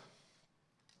Hosea,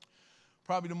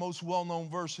 probably the most well-known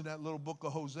verse in that little book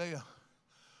of Hosea,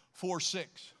 4:6.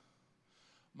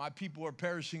 My people are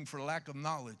perishing for lack of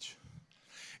knowledge.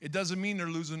 It doesn't mean they're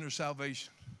losing their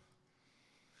salvation.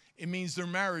 It means their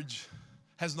marriage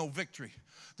has no victory.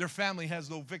 Their family has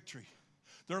no victory.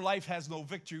 Their life has no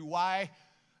victory. Why?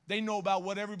 They know about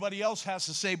what everybody else has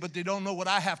to say, but they don't know what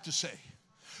I have to say.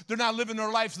 They're not living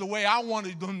their life the way I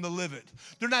wanted them to live it.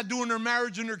 They're not doing their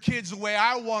marriage and their kids the way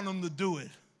I want them to do it.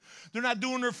 They're not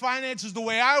doing their finances the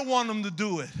way I want them to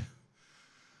do it.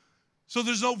 So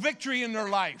there's no victory in their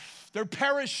life. They're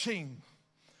perishing.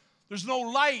 There's no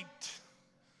light.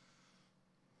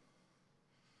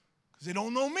 Because they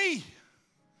don't know me.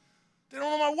 They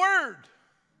don't know my word.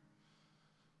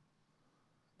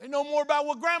 They know more about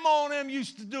what grandma and them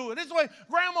used to do it. This is the way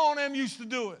grandma and them used to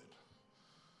do it.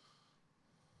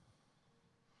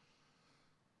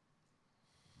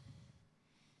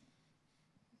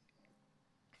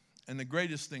 And the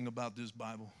greatest thing about this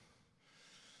Bible,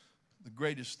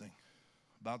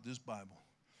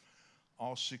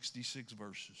 all 66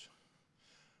 verses,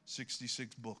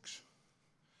 66 books.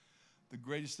 The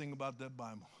greatest thing about that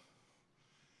Bible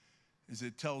is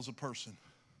it tells a person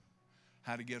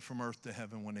how to get from earth to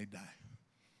heaven when they die.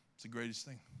 It's the greatest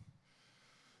thing.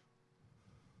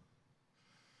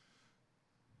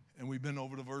 And we've been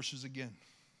over the verses again.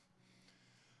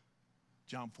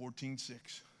 John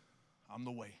 14:6. I'm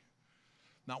the way.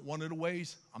 Not one of the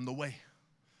ways, I'm the way.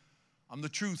 I'm the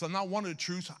truth. I'm not one of the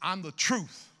truths, I'm the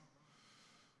truth.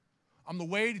 I'm the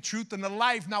way, the truth, and the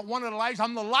life. Not one of the lives,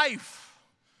 I'm the life.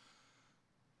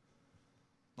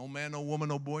 No man, no woman,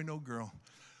 no boy, no girl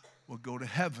will go to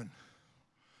heaven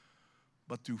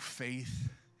but through faith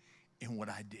in what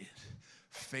I did.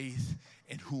 Faith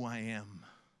in who I am.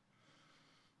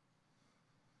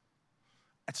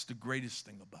 That's the greatest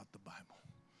thing about the Bible.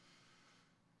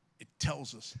 It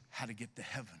tells us how to get to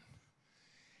heaven.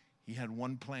 He had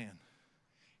one plan.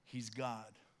 He's God.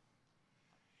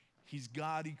 He's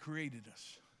God. He created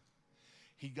us.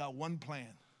 He got one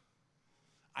plan.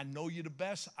 I know you the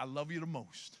best. I love you the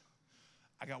most.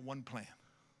 I got one plan.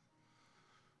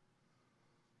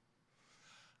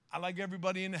 I'd like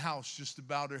everybody in the house just to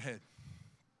bow their head.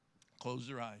 Close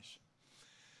their eyes.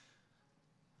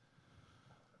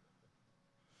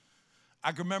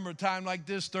 I can remember a time like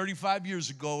this 35 years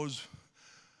ago. It was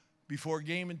before a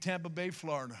game in Tampa Bay,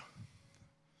 Florida.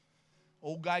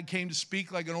 Old guy came to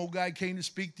speak like an old guy came to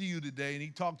speak to you today, and he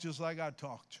talked just like I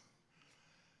talked.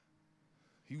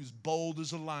 He was bold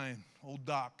as a lion, old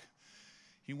Doc.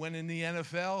 He went in the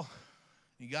NFL,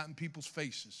 he got in people's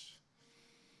faces,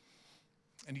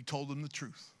 and he told them the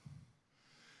truth.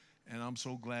 And I'm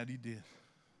so glad he did.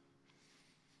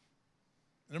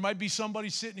 And there might be somebody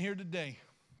sitting here today.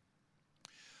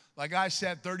 Like I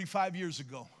said 35 years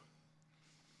ago.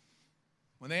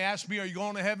 When they asked me, are you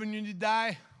going to heaven when you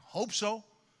die? Hope so.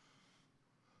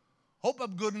 Hope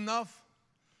I'm good enough.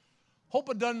 Hope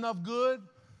I've done enough good.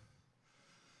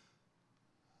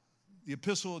 The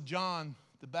Epistle of John,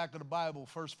 the back of the Bible,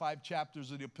 first 5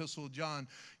 chapters of the Epistle of John,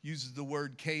 uses the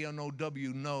word K-N-O-W,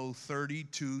 know,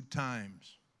 32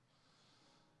 times.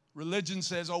 Religion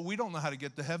says, oh, we don't know how to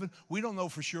get to heaven. We don't know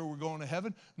for sure we're going to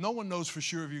heaven. No one knows for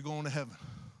sure if you're going to heaven.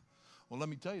 Well, let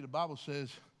me tell you, the Bible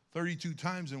says 32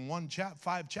 times in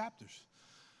 5 chapters.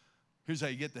 Here's how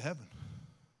you get to heaven.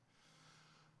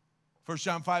 1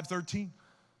 John 5:13.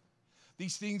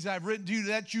 These things I've written to you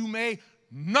that you may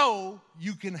know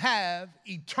you can have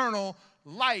eternal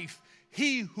life.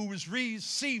 He who has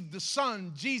received the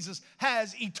Son, Jesus,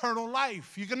 has eternal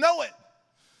life. You can know it.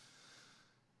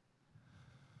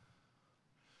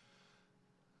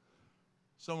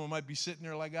 Someone might be sitting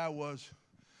there like I was,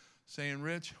 saying,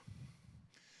 Rich,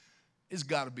 it's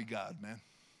got to be God, man.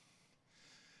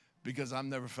 Because I've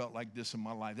never felt like this in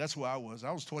my life. That's where I was.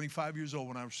 I was 25 years old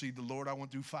when I received the Lord. I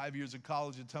went through 5 years of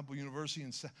college at Temple University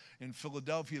in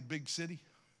Philadelphia, a big city.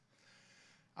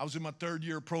 I was in my 3rd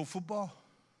year of pro football.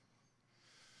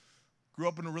 Grew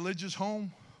up in a religious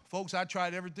home. Folks, I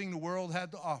tried everything the world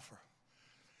had to offer.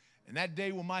 And that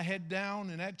day with my head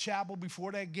down in that chapel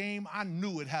before that game, I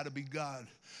knew it had to be God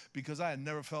because I had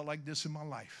never felt like this in my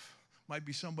life. Might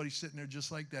be somebody sitting there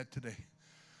just like that today.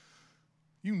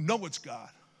 You know it's God.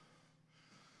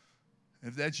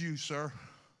 If that's you, sir,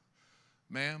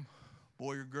 ma'am,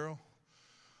 boy or girl,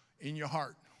 in your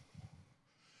heart.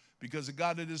 Because the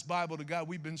God of this Bible, the God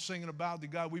we've been singing about, the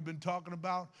God we've been talking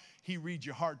about, he reads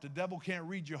your heart. The devil can't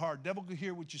read your heart. The devil can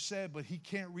hear what you said, but he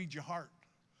can't read your heart.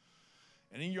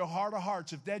 And in your heart of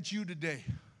hearts, if that's you today,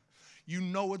 you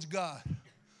know it's God.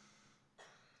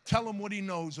 Tell him what he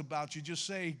knows about you. Just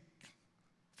say,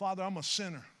 Father, I'm a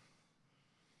sinner.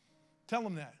 Tell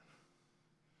him that.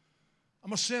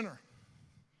 I'm a sinner.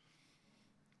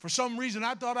 For some reason,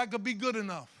 I thought I could be good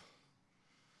enough.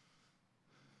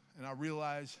 And I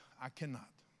realized I cannot.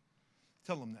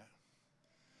 Tell him that.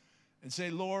 And say,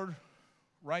 Lord,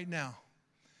 right now,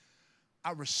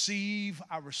 I receive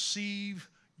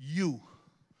you,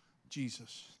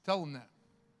 Jesus. Tell him that.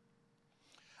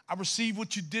 I receive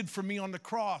what you did for me on the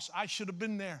cross. I should have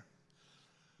been there,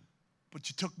 but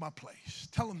you took my place.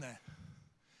 Tell him that.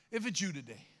 If it's you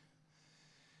today.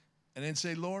 And then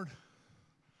say, Lord,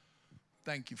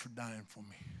 thank you for dying for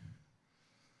me.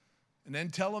 And then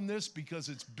tell him this because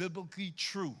it's biblically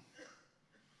true.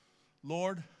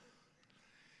 Lord,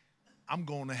 I'm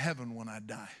going to heaven when I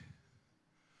die.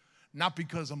 Not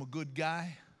because I'm a good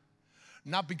guy.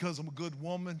 Not because I'm a good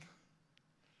woman.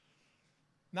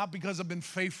 Not because I've been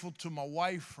faithful to my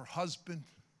wife or husband.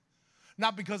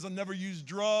 Not because I never used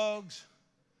drugs.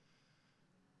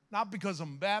 Not because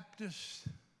I'm Baptist.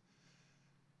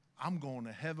 I'm going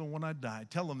to heaven when I die.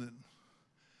 Tell them that.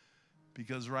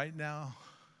 Because right now,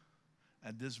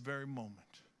 at this very moment,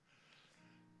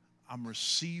 I'm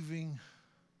receiving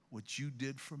what you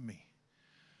did for me.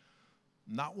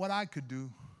 Not what I could do,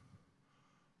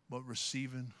 but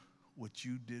receiving what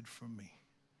you did for me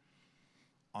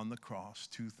on the cross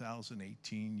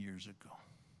 2018 years ago.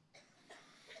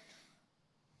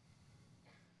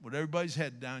 With everybody's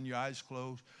head down, your eyes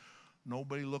closed,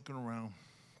 nobody looking around.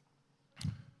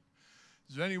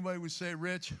 Is there anybody would say,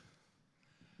 Rich,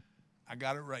 I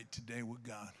got it right today with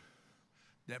God.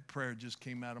 That prayer just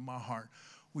came out of my heart.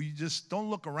 Well, you just don't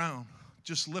look around.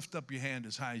 Just lift up your hand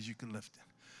as high as you can lift it.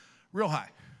 Real high.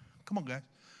 Come on, guys.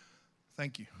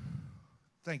 Thank you.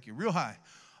 Thank you. Real high.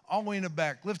 All the way in the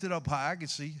back. Lift it up high. I can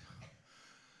see.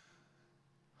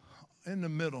 In the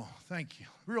middle. Thank you.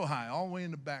 Real high. All the way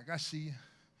in the back. I see you.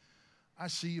 I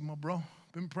see you, my bro.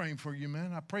 Been praying for you,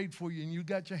 man. I prayed for you, and you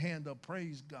got your hand up.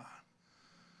 Praise God.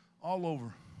 All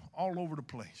over the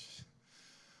place.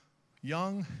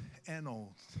 Young and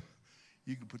old.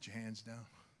 You can put your hands down.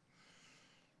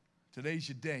 Today's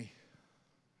your day.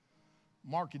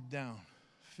 Mark it down.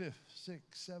 5th, 6th,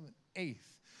 7th, 8th.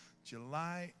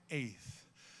 July 8th.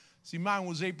 See, mine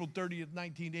was April 30th,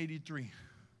 1983.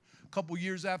 A couple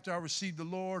years after I received the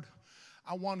Lord,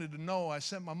 I wanted to know. I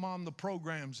sent my mom the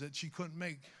programs that she couldn't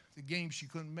make, the games she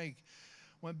couldn't make.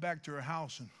 Went back to her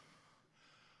house, and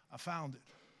I found it.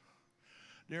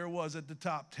 There it was at the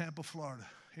top, Tampa, Florida,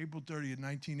 April 30th,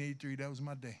 1983. That was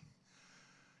my day.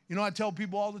 You know, I tell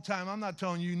people all the time, I'm not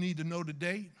telling you need to know the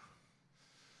date,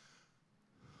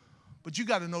 but you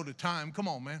got to know the time. Come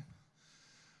on, man.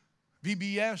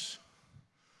 VBS.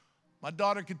 My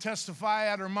daughter could testify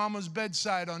at her mama's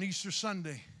bedside on Easter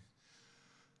Sunday.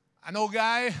 I know a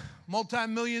guy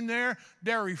multimillionaire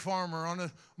dairy farmer on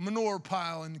a manure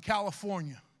pile in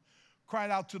California,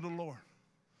 cried out to the Lord.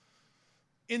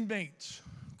 Inmates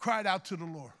cried out to the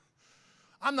Lord.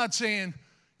 I'm not saying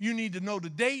you need to know the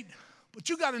date, but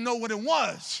you got to know what it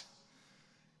was.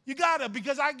 You got to,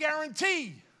 because I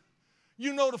guarantee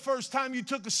you know the first time you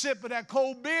took a sip of that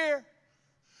cold beer.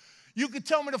 You could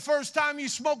tell me the first time you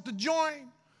smoked a joint.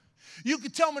 You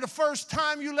could tell me the first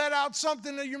time you let out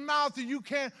something in your mouth that you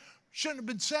shouldn't have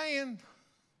been saying.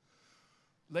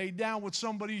 Laid down with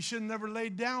somebody you should have never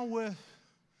laid down with.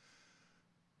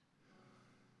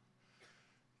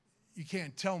 You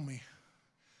can't tell me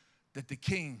that the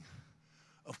King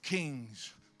of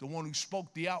Kings, the one who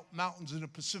spoke the mountains in the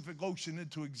Pacific Ocean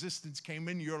into existence, came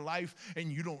into your life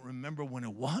and you don't remember when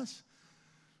it was?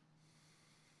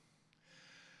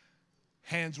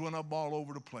 Hands went up all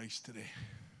over the place today.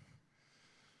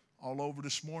 All over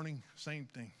this morning, same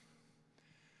thing.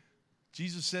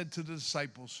 Jesus said to the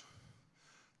disciples,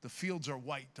 the fields are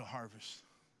white to harvest.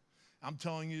 I'm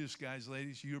telling you this, guys,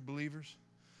 ladies, you're believers.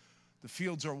 The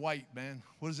fields are white, man.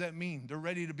 What does that mean? They're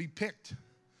ready to be picked.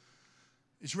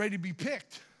 It's ready to be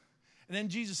picked. And then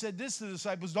Jesus said this to the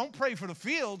disciples, don't pray for the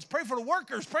fields, pray for the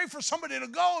workers. Pray for somebody to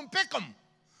go and pick them.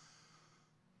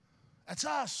 That's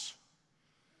us.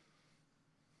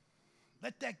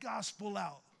 Let that gospel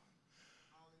out.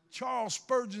 Charles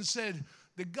Spurgeon said,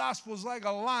 the gospel is like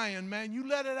a lion, man. You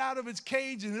let it out of its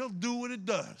cage and it'll do what it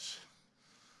does.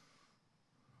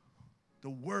 The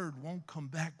word won't come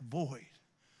back void.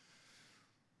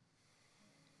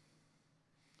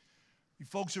 You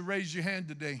folks that raised your hand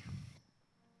today,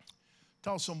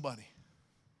 tell somebody.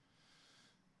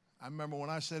 I remember when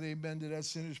I said amen to that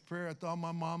sinner's prayer, I thought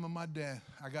my mom and my dad,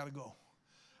 I got to go.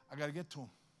 I got to get to them.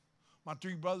 My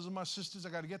 3 brothers and my sisters, I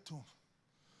got to get to them.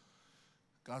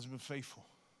 God's been faithful.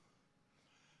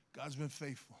 God's been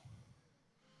faithful.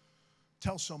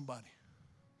 Tell somebody.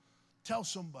 Tell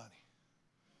somebody.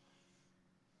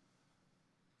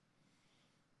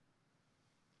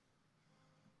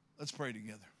 Let's pray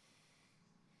together.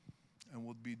 And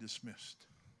we'll be dismissed.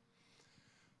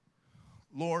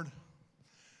 Lord,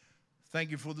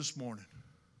 thank you for this morning.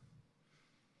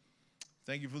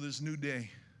 Thank you for this new day.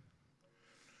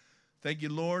 Thank you,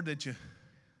 Lord, that you,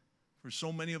 for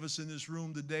so many of us in this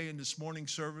room today in this morning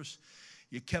service,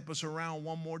 you kept us around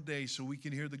one more day so we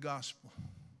can hear the gospel.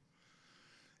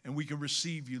 And we can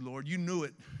receive you, Lord. You knew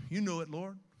it. You knew it,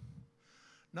 Lord.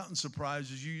 Nothing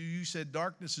surprises you. You said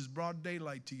darkness is broad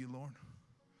daylight to you, Lord.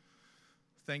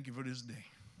 Thank you for this day.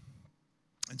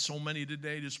 And so many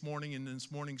today, this morning, in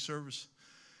this morning service,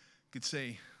 could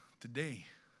say, today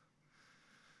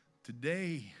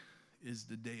is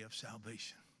the day of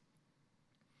salvation.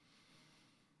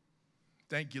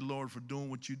 Thank you, Lord, for doing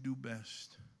what you do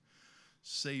best,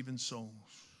 saving souls,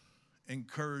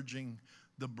 encouraging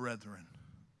the brethren.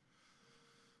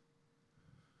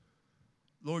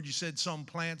 Lord, you said some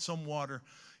plant, some water,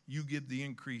 you give the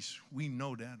increase. We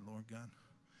know that, Lord God.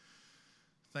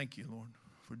 Thank you, Lord,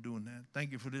 for doing that.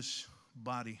 Thank you for this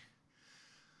body.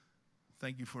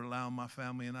 Thank you for allowing my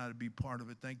family and I to be part of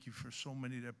it. Thank you for so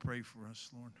many that pray for us,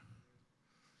 Lord.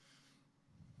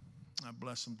 I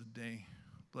bless them today.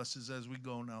 Bless us as we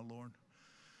go now, Lord.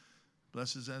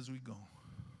 Bless us as we go.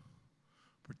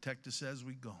 Protect us as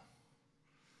we go.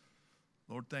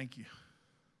 Lord, thank you.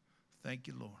 Thank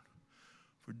you, Lord,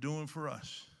 for doing for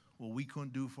us what we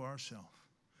couldn't do for ourselves.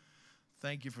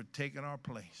 Thank you for taking our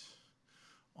place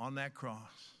on that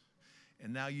cross.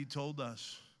 And now you told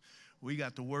us we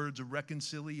got the words of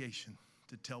reconciliation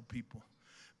to tell people.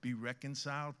 Be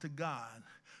reconciled to God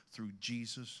through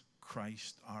Jesus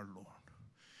Christ our Lord.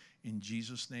 In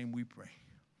Jesus' name we pray.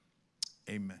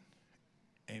 Amen.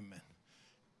 Amen.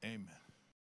 Amen.